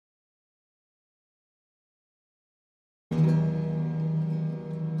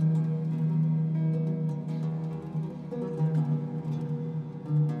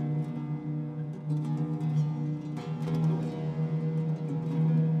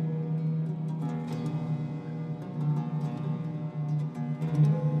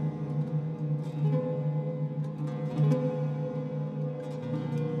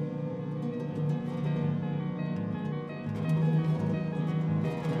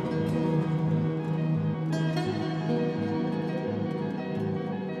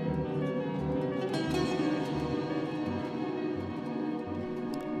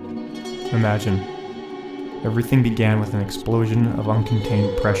Imagine. Everything began with an explosion of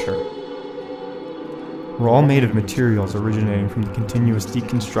uncontained pressure. We're all made of materials originating from the continuous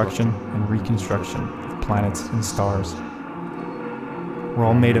deconstruction and reconstruction of planets and stars. We're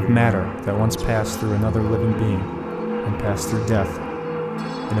all made of matter that once passed through another living being, and passed through death,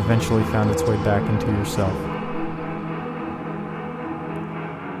 and eventually found its way back into yourself.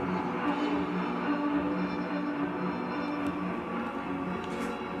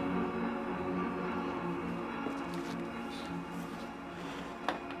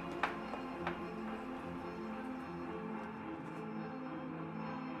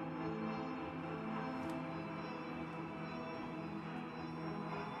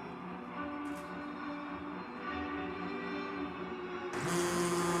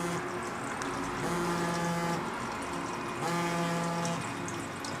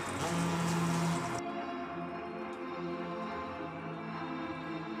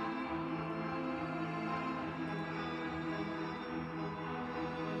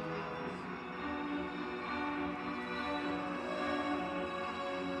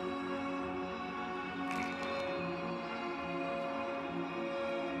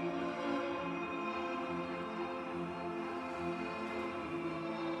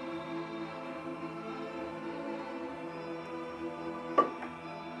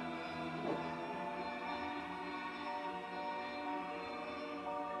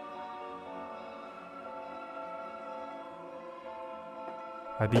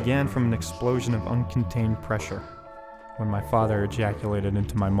 I began from an explosion of uncontained pressure when my father ejaculated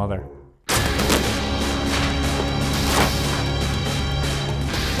into my mother.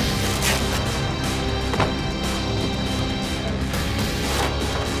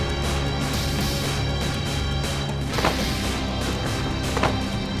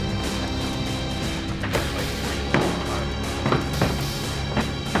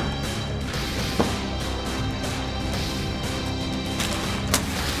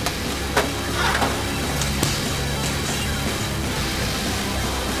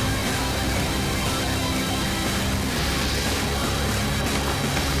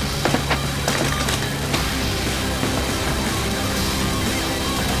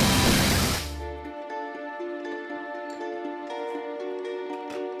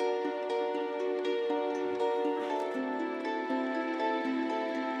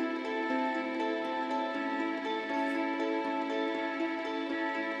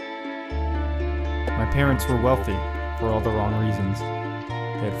 My parents were wealthy for all the wrong reasons.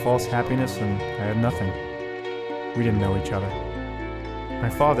 They had false happiness and I had nothing. We didn't know each other. My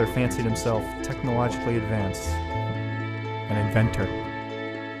father fancied himself technologically advanced, an inventor.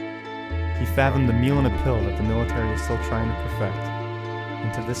 He fathomed the meal in a pill that the military is still trying to perfect.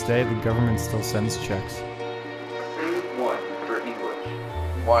 And to this day, the government still sends checks. Say 1 for English.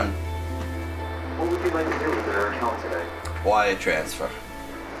 1. What would you like to do with our account today? Wire transfer.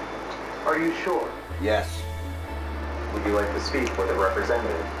 Are you sure? Yes. Would you like to speak with a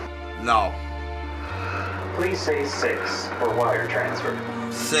representative? No. Please say 6 for wire transfer.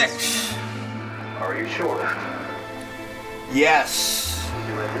 6. Are you sure? Yes. Would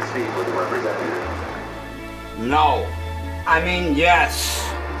you like to speak with a representative? No. I mean yes.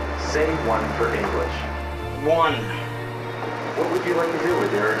 Say 1 for English. 1. What would you like to do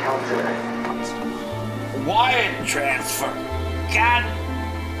with your account today? Wire transfer. God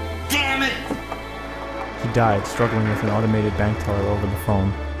damn it! He died, struggling with an automated bank teller over the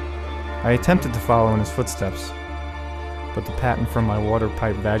phone. I attempted to follow in his footsteps, but the patent from my water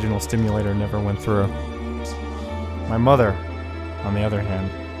pipe vaginal stimulator never went through. My mother, on the other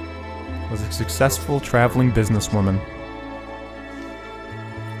hand, was a successful traveling businesswoman.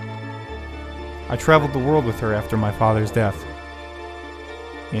 I traveled the world with her after my father's death,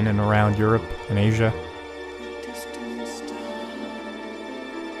 in and around Europe and Asia.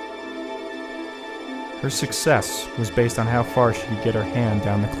 Her success was based on how far she could get her hand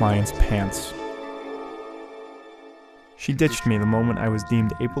down the client's pants. She ditched me the moment I was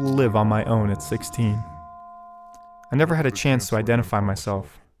deemed able to live on my own at 16. I never had a chance to identify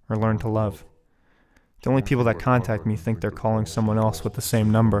myself or learn to love. The only people that contact me think they're calling someone else with the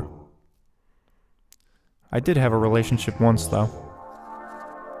same number. I did have a relationship once, though.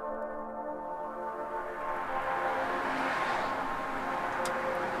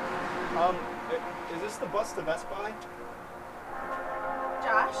 Is this the bus to Best Buy?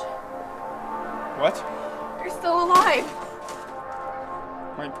 Josh, What? you're still alive.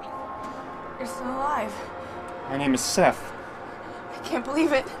 My You're still alive. name is Seth. I can't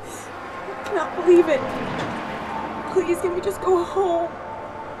believe it. I cannot believe it. Please, can we just go home?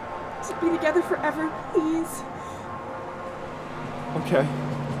 To be together forever, please. Okay.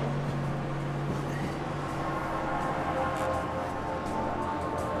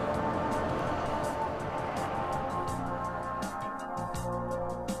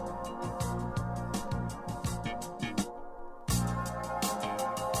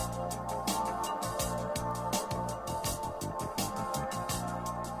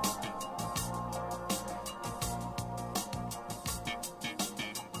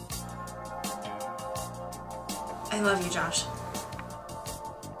 I love you, Josh.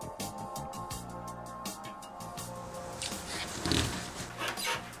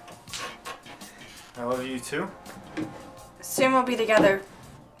 I love you too. Soon we'll be together.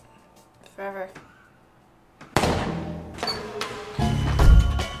 Forever.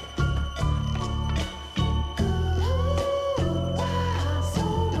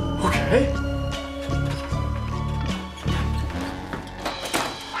 Okay.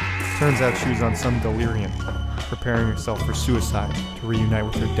 Turns out she was on some delirium, preparing herself for suicide to reunite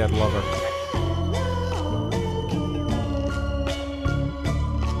with her dead lover.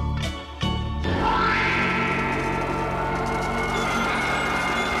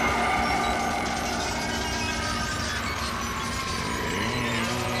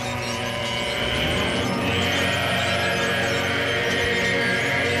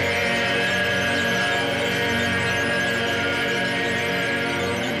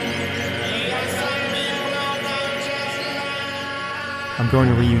 I'm going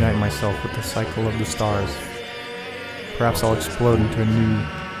to reunite myself with the cycle of the stars. Perhaps I'll explode into a new,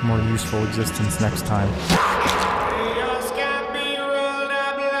 more useful existence next time.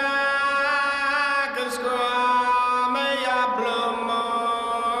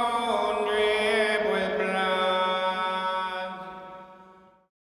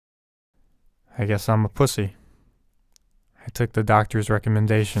 I guess I'm a pussy. I took the doctor's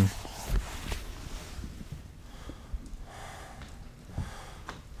recommendation.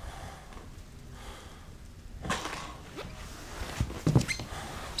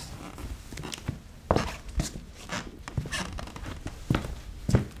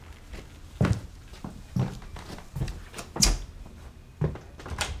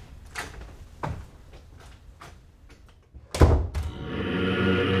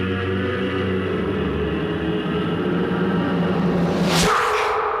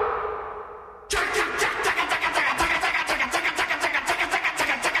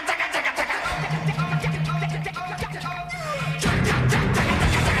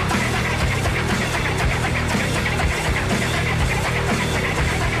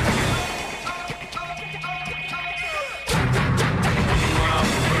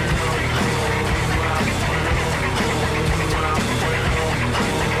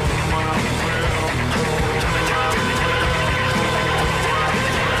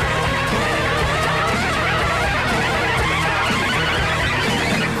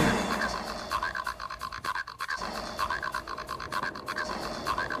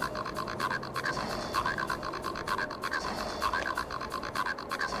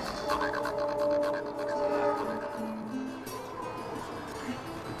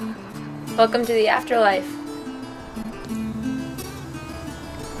 Welcome to the afterlife.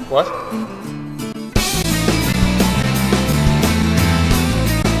 What?